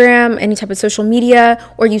Instagram, any type of social media,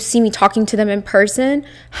 or you see me talking to them in person,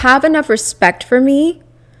 have enough respect for me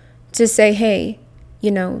to say, hey, you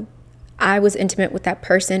know, I was intimate with that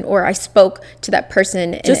person or I spoke to that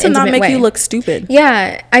person in just to not make you look stupid.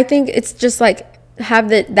 Yeah, I think it's just like have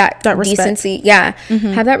that decency. Yeah,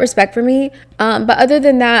 have that respect for me. But other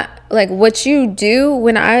than that, like what you do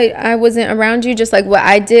when I wasn't around you, just like what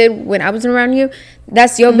I did when I wasn't around you,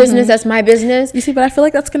 that's your business. That's my business. You see, but I feel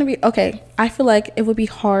like that's gonna be okay. I feel like it would be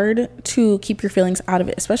hard to keep your feelings out of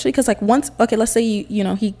it, especially because like once, okay, let's say you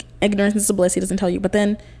know he ignorance is bliss. He doesn't tell you, but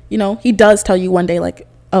then you know he does tell you one day like,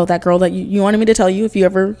 oh, that girl that you wanted me to tell you, if you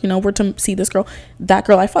ever, you know, were to see this girl, that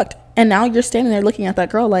girl I fucked. And now you're standing there looking at that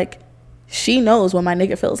girl like, she knows what my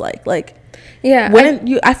nigga feels like. Like, yeah.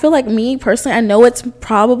 I feel like me personally, I know it's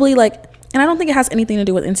probably like, and I don't think it has anything to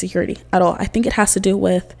do with insecurity at all. I think it has to do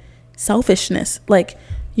with selfishness. Like,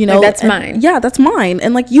 you know. Like that's mine. Yeah, that's mine.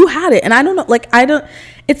 And like, you had it. And I don't know, like,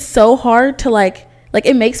 it's so hard to like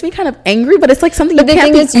it makes me kind of angry, but it's like something you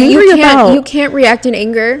can't be angry about. You can't react in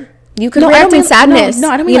anger. You could react in sadness. No,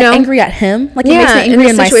 I don't mean like angry at him. Like, it makes me angry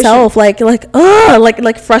in myself. Like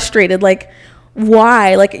frustrated. Like,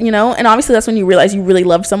 why? Like, you know, and obviously that's when you realize you really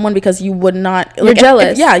love someone, because you would not. You're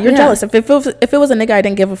jealous. You're jealous. If it was a nigga I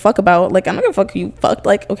didn't give a fuck about, like, I'm not gonna fuck you fucked.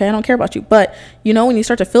 Like, okay, I don't care about you. But, you know, when you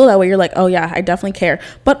start to feel that way, you're like, oh yeah, I definitely care.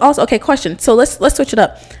 But also, okay, question. So let's switch it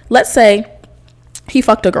up. Let's say he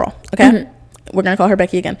fucked a girl. Okay, we're gonna call her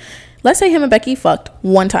Becky again. Let's say him and Becky fucked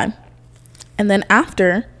one time, and then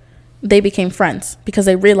after, they became friends because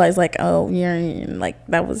they realized, like, oh, you're like,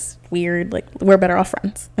 that was weird. Like, we're better off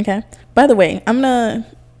friends. Okay. By the way, I'm gonna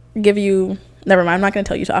give you, never mind, I'm not gonna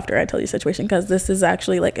tell you till after I tell you the situation, because this is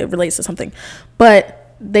actually, like, it relates to something.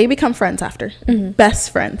 But they become friends after, best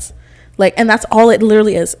friends. Like, and that's all it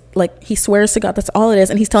literally is. Like, he swears to God, that's all it is,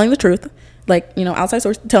 and he's telling the truth. Like, you know, outside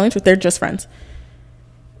source telling the truth, they're just friends.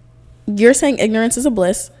 You're saying ignorance is a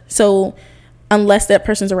bliss, so unless that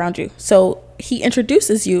person's around you. So he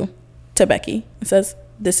introduces you to Becky and says,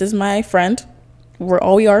 this is my friend,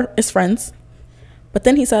 all we are is friends. But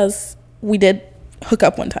then he says, we did hook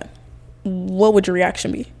up one time. What would your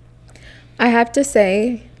reaction be? I have to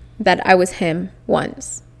say that I was him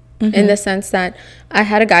once, in the sense that I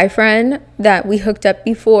had a guy friend that we hooked up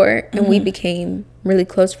before, and we became really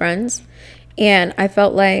close friends, and I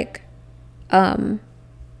felt like I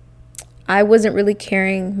wasn't really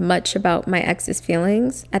caring much about my ex's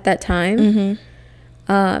feelings at that time.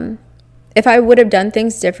 If I would have done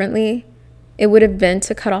things differently, it would have been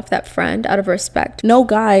to cut off that friend out of respect. No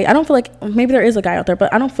guy, I don't feel like, maybe there is a guy out there,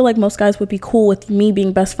 but I don't feel like most guys would be cool with me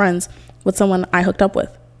being best friends with someone I hooked up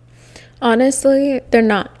with. Honestly, they're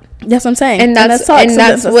not. Yes, I'm saying. And that's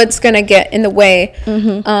what's going to get in the way.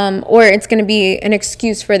 Or it's going to be an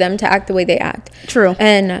excuse for them to act the way they act. True.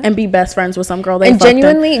 And be best friends with some girl they fucked.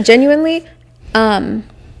 And genuinely,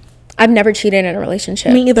 I've never cheated in a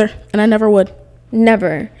relationship. Me either. And I never would.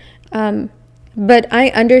 Never. But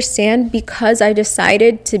I understand, because I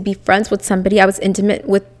decided to be friends with somebody I was intimate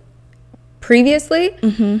with previously.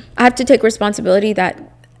 I have to take responsibility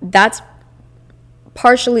that that's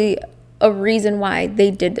partially a reason why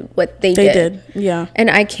they did what they did. Yeah. And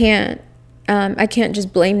I can't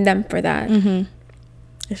just blame them for that.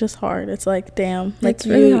 It's just hard. It's like, damn. Like, it's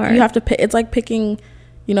really hard. You have to pick. It's like picking,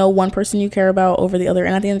 you know, one person you care about over the other.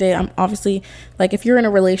 And at the end of the day, I'm obviously, like, if you're in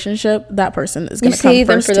a relationship, that person is going to come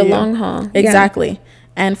first them for the long haul. Exactly. Yeah.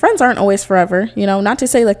 And friends aren't always forever, you know, not to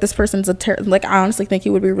say like this person's like, I honestly think he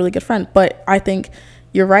would be a really good friend, but I think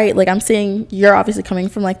you're right. Like, I'm saying, you're obviously coming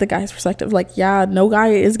from like the guy's perspective. Like, yeah, no guy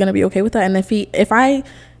is going to be okay with that. And if I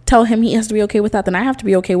tell him he has to be okay with that, then I have to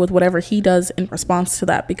be okay with whatever he does in response to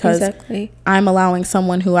that, because I'm allowing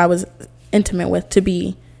someone who I was intimate with to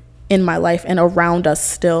be in my life and around us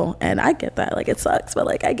still. And I get that. Like, it sucks, but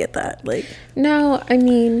like, I get that. Like, no, I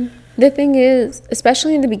mean, the thing is,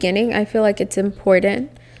 especially in the beginning, I feel like it's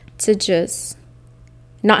important to just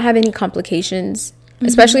not have any complications,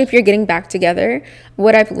 especially if you're getting back together.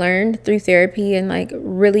 What I've learned through therapy and like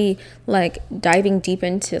really like diving deep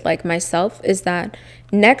into like myself is that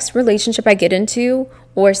next relationship I get into,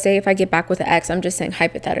 or say if I get back with an ex, I'm just saying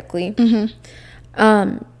hypothetically,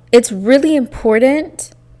 it's really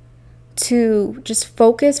important to just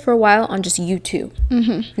focus for a while on just you two.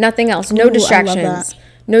 Nothing else. No distractions.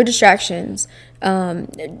 No distractions.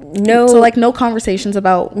 No. So like no conversations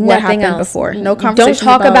about what happened else. Before. No conversations. Don't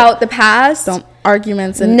talk about the past. Don't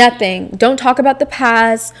arguments and nothing. Don't talk about the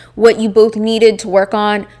past. What you both needed to work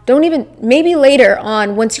on. Don't even, maybe later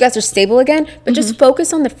on once you guys are stable again. But just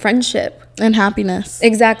focus on the friendship and happiness.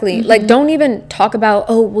 Exactly. Like, don't even talk about,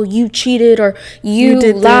 oh well, you cheated or you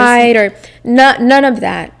lied or none of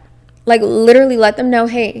that. Like, literally let them know,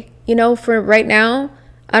 hey, you know, for right now,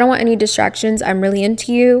 I don't want any distractions. I'm really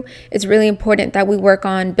into you. It's really important that we work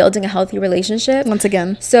on building a healthy relationship. Once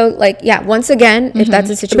again. So, like, yeah, once again, if that's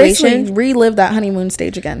a situation. Basically, relive that honeymoon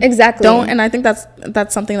stage again. Exactly. And I think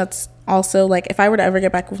that's something that's also, like, if I were to ever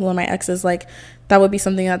get back with one of my exes, like, that would be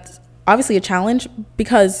something that's obviously a challenge,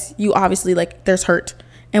 because you obviously, like, there's hurt.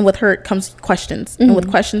 And with hurt comes questions. And with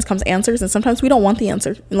questions comes answers. And sometimes we don't want the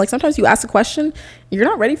answer. And like, sometimes you ask a question, you're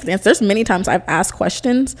not ready for the answer. There's many times I've asked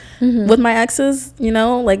questions with my exes, you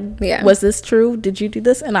know, like, was this true? Did you do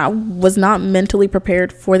this? And I was not mentally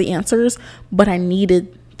prepared for the answers, but I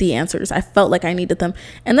needed the answers. I felt like I needed them.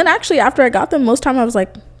 And then actually after I got them, most time I was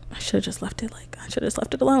like, I should have just left it. Like, I should have just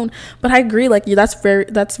left it alone. But I agree. Like,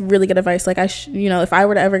 that's really good advice. Like, you know, if I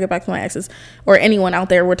were to ever get back to my exes, or anyone out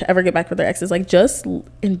there were to ever get back with their exes, like, just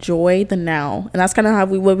enjoy the now. And that's kind of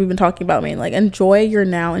what we've been talking about, man. Like, enjoy your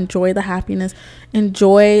now, enjoy the happiness,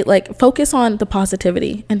 enjoy, like, focus on the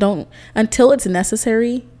positivity, and don't, until it's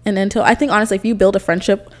necessary. And until, I think honestly, if you build a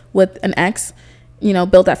friendship with an ex, you know,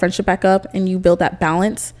 build that friendship back up and you build that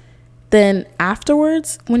balance, then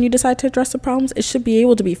afterwards, when you decide to address the problems, it should be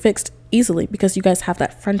able to be fixed easily because you guys have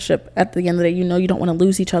that friendship. At the end of the day, you know you don't want to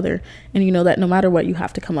lose each other, and you know that no matter what, you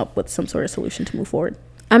have to come up with some sort of solution to move forward.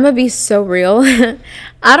 I'm gonna be so real.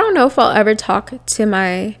 I don't know if I'll ever talk to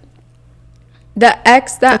the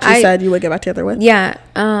ex that you said you would get back together with. Yeah.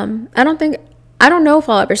 I don't know if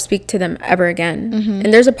I'll ever speak to them ever again. Mm-hmm.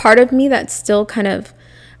 And there's a part of me that still kind of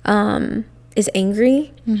is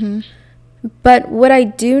angry. Mm-hmm. But what I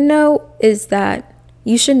do know is that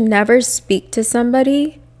you should never speak to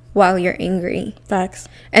somebody while you're angry. Facts.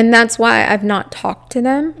 And that's why I've not talked to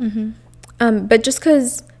them. Mm-hmm. But just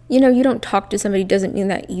because, you know, you don't talk to somebody doesn't mean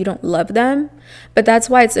that you don't love them. But that's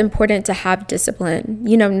why it's important to have discipline.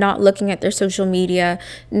 You know, not looking at their social media,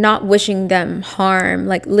 not wishing them harm,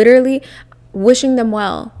 like literally wishing them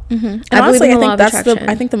well. Mm-hmm. And honestly,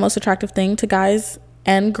 I think the most attractive thing to guys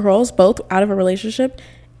and girls both out of a relationship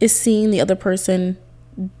is seeing the other person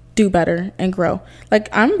do better and grow. Like,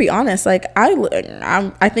 I'm gonna be honest, like I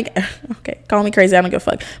think, okay, call me crazy, I don't give a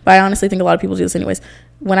fuck, but I honestly think a lot of people do this anyways.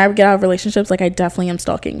 When I get out of relationships, like I definitely am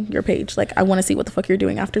stalking your page. Like, I want to see what the fuck you're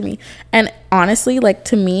doing after me. And honestly, like,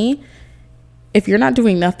 to me, if you're not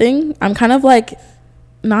doing nothing, I'm kind of like,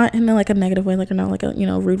 not in like a negative way, like, or not like a, you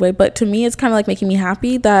know, rude way, but to me it's kind of like making me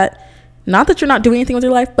happy that, not that you're not doing anything with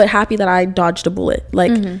your life, but happy that I dodged a bullet.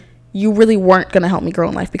 Like, mm-hmm. You really weren't going to help me grow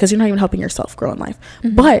in life because you're not even helping yourself grow in life.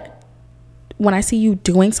 Mm-hmm. But when I see you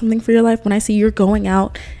doing something for your life, when I see you're going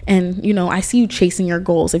out and, you know, I see you chasing your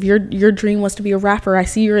goals. If your dream was to be a rapper, I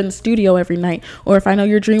see you're in the studio every night. Or if I know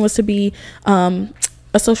your dream was to be a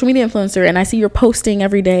social media influencer and I see you're posting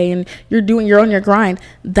every day and you're on your grind,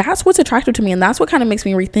 that's what's attractive to me. And that's what kind of makes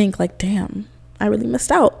me rethink, like, damn, I really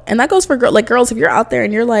missed out. And that goes for girls. If you're out there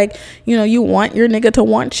and you're like, you know, you want your nigga to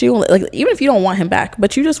want you, like, even if you don't want him back,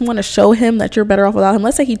 but you just want to show him that you're better off without him.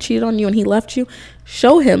 Let's say he cheated on you and he left you.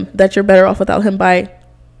 Show him that you're better off without him by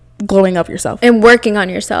glowing up yourself and working on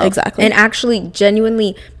yourself. Exactly. And actually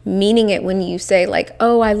genuinely meaning it when you say, like,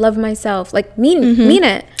 oh, I love myself. Like, mean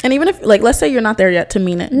it. And even if, like, let's say you're not there yet to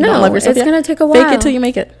mean it. No, you don't love yourself yet, gonna take a while. Fake it till you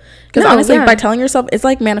make it. Because honestly, by telling yourself, it's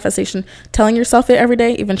like manifestation. Telling yourself it every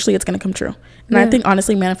day, eventually it's going to come true. And I think,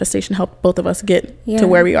 honestly, manifestation helped both of us get to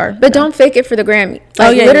where we are. But don't fake it for the gram.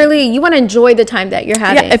 Like, literally, you want to enjoy the time that you're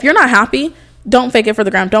having. Yeah, if you're not happy, don't fake it for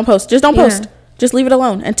the gram. Don't post. Just don't post. Just leave it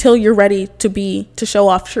alone until you're ready to show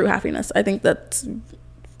off true happiness. I think that's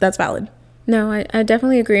valid. No, I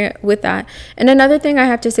definitely agree with that. And another thing I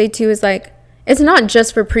have to say, too, is, like, it's not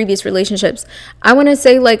just for previous relationships. I want to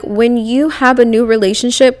say, like, when you have a new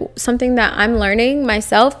relationship, something that I'm learning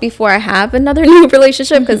myself before I have another new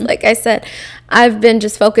relationship, because mm-hmm. like I said, I've been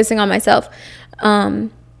just focusing on myself.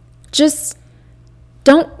 Just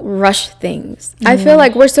don't rush things. I feel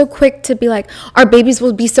like we're so quick to be like, our babies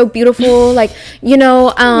will be so beautiful. Like, you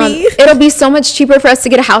know, it'll be so much cheaper for us to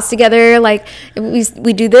get a house together. Like, we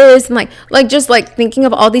do this, and like just like thinking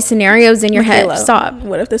of all these scenarios in your head. Stop.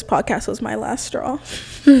 What if this podcast was my last straw?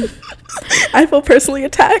 I feel personally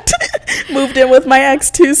attacked. Moved in with my ex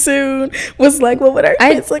too soon. Was like, what would our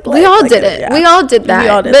kids look like? We all did it. Yeah. We all did that. We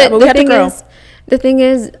all did that. But we had to grow. The thing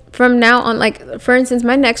is, from now on, like, for instance,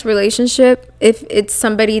 my next relationship, if it's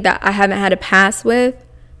somebody that I haven't had a past with,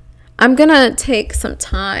 I'm gonna take some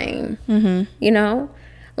time. Mm-hmm. You know,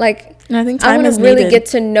 like, and I think time I want to really get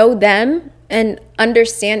to know them and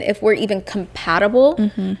understand if we're even compatible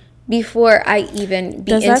mm-hmm. before I even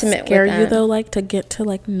be intimate with them. Does that scare you though, like, to get to,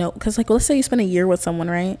 like, know? Because, like, let's say you spend a year with someone,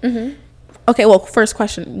 right? Mm-hmm. Okay, well, first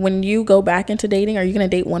question. When you go back into dating, are you going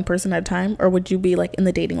to date one person at a time? Or would you be, like, in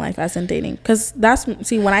the dating life as in dating? Because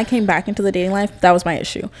when I came back into the dating life, that was my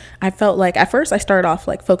issue. I felt like, at first, I started off,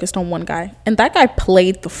 like, focused on one guy. And that guy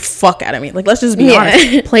played the fuck out of me. Like, let's just be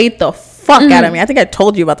honest. Played the fuck out of me. I think I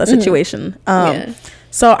told you about that situation.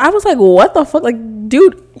 So I was like, what the fuck? Like,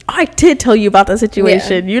 dude, I did tell you about that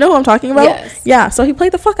situation. Yeah. You know what I'm talking about? Yes. Yeah. So he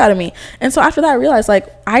played the fuck out of me. And so after that, I realized, like,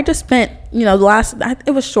 I just spent, you know,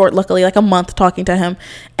 it was short, luckily, like a month talking to him.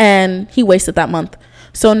 And he wasted that month.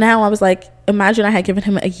 So now I was like, imagine I had given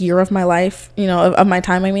him a year of my life, you know, of my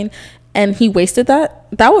time, I mean, and he wasted that.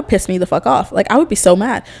 That would piss me the fuck off. Like, I would be so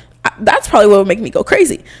mad. That's probably what would make me go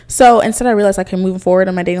crazy. So instead, I realized, like, moving forward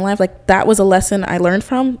in my dating life, like, that was a lesson I learned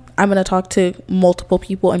from. I'm going to talk to multiple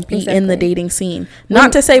people and be in the dating scene.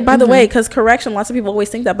 Not to say, by the way, because correction, lots of people always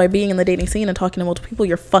think that by being in the dating scene and talking to multiple people,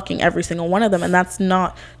 you're fucking every single one of them. And that's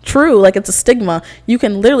not true. Like, it's a stigma. You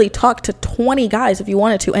can literally talk to 20 guys if you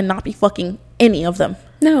wanted to and not be fucking any of them.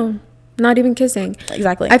 No, not even kissing.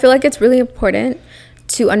 Exactly. I feel like it's really important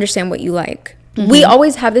to understand what you like. We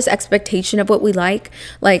always have this expectation of what we like.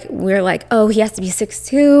 Like, we're like, oh, he has to be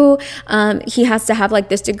 6'2". He has to have like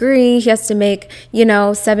this degree. He has to make,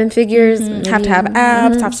 7 figures. Have to have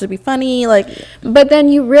abs. Have to be funny. Like, but then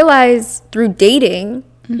you realize through dating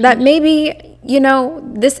that maybe,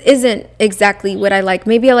 this isn't exactly what I like.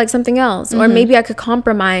 Maybe I like something else. Or maybe I could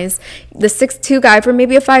compromise the 6'2" guy for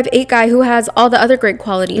maybe a 5'8" guy who has all the other great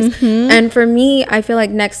qualities. And for me, I feel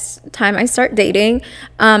like next time I start dating,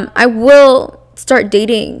 I will start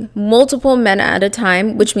dating multiple men at a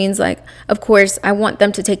time, which means, like, of course, I want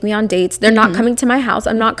them to take me on dates. They're not coming to my house.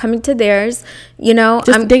 I'm not coming to theirs. Just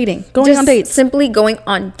I'm dating, going on dates, simply going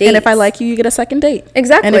on dates. And if I like you, you get a second date.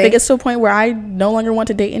 Exactly. And if it gets to a point where I no longer want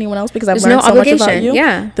to date anyone else because I've learned so much about you,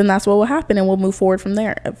 then that's what will happen, and we'll move forward from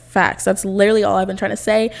there. Facts. That's literally all I've been trying to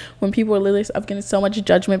say. When people are literally, I'm getting so much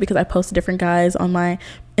judgment because I post different guys on my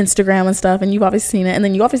Instagram and stuff, and you've obviously seen it. And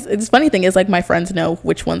then it's funny thing is, like, my friends know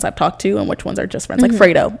which ones I've talked to and which ones are just friends. Like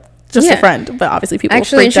Fredo, just a friend, but obviously people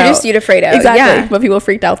actually introduced you to Fredo. Exactly. But people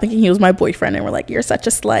freaked out thinking he was my boyfriend and were like, you're such a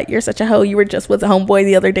slut, you're such a hoe, you were just with a homeboy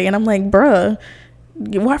the other day. And I'm like, bruh,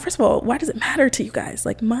 first of all, why does it matter to you guys?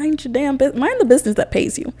 Like, mind your damn business. Mind the business that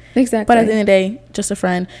pays you. Exactly. But at the end of the day, just a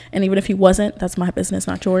friend. And even if he wasn't, that's my business,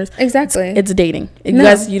 not yours. Exactly. It's dating. You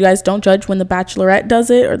guys don't judge when the Bachelorette does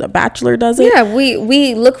it or the Bachelor does it. Yeah,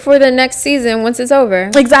 we look for the next season once it's over.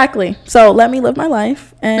 Exactly. So let me live my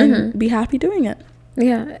life and be happy doing it.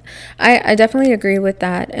 Yeah, I definitely agree with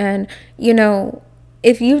that. And,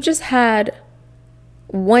 if you just had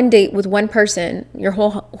one date with one person your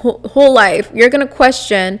whole life, you're going to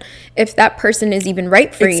question if that person is even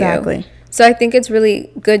right for you. Exactly. So I think it's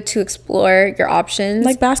really good to explore your options.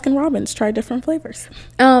 Like Baskin Robbins, try different flavors.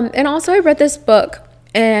 And also I read this book,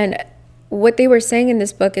 and what they were saying in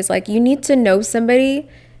this book is, like, you need to know somebody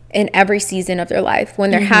in every season of their life.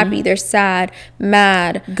 When they're happy, they're sad,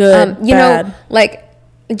 mad, good, bad. Like,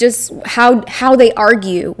 just how they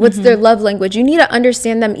argue, what's their love language. You need to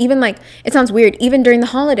understand them. Even, like, it sounds weird, even during the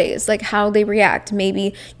holidays, like how they react.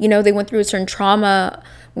 Maybe, they went through a certain trauma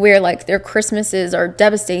where, like, their Christmases are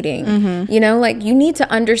devastating. Like, you need to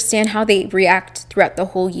understand how they react throughout the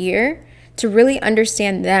whole year to really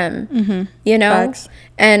understand them. Facts.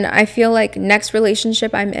 And I feel like next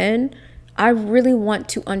relationship I'm in, I really want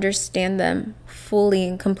to understand them fully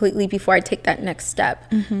and completely before I take that next step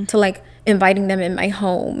to, like, inviting them in my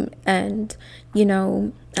home and,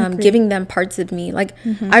 giving them parts of me. Like,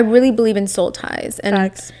 I really believe in soul ties. And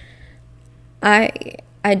Facts.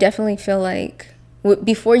 I definitely feel like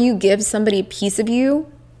before you give somebody a piece of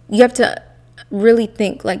you, you have to really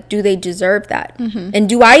think, like, do they deserve that? And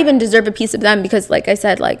do I even deserve a piece of them? Because, like I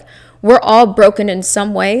said, like, we're all broken in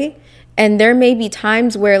some way. And there may be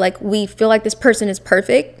times where, like, we feel like this person is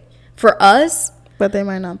perfect for us. But they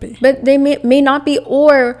might not be. But they may not be.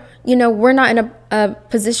 Or, we're not in a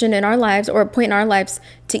position in our lives or a point in our lives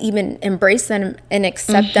to even embrace them and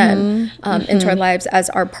accept them into our lives as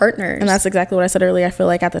our partners. And that's exactly what I said earlier. I feel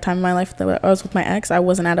like at the time of my life that I was with my ex, I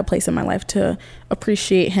wasn't at a place in my life to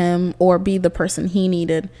appreciate him or be the person he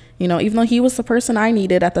needed. Even though he was the person I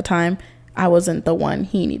needed at the time, I wasn't the one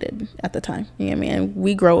he needed at the time. You know what I mean? And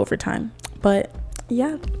we grow over time. But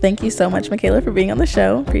yeah, thank you so much, Michaela, for being on the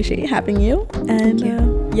show. Appreciate having you.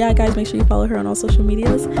 And yeah, guys, make sure you follow her on all social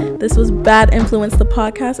medias. This was Bad Influence, the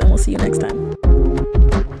podcast, and we'll see you next time.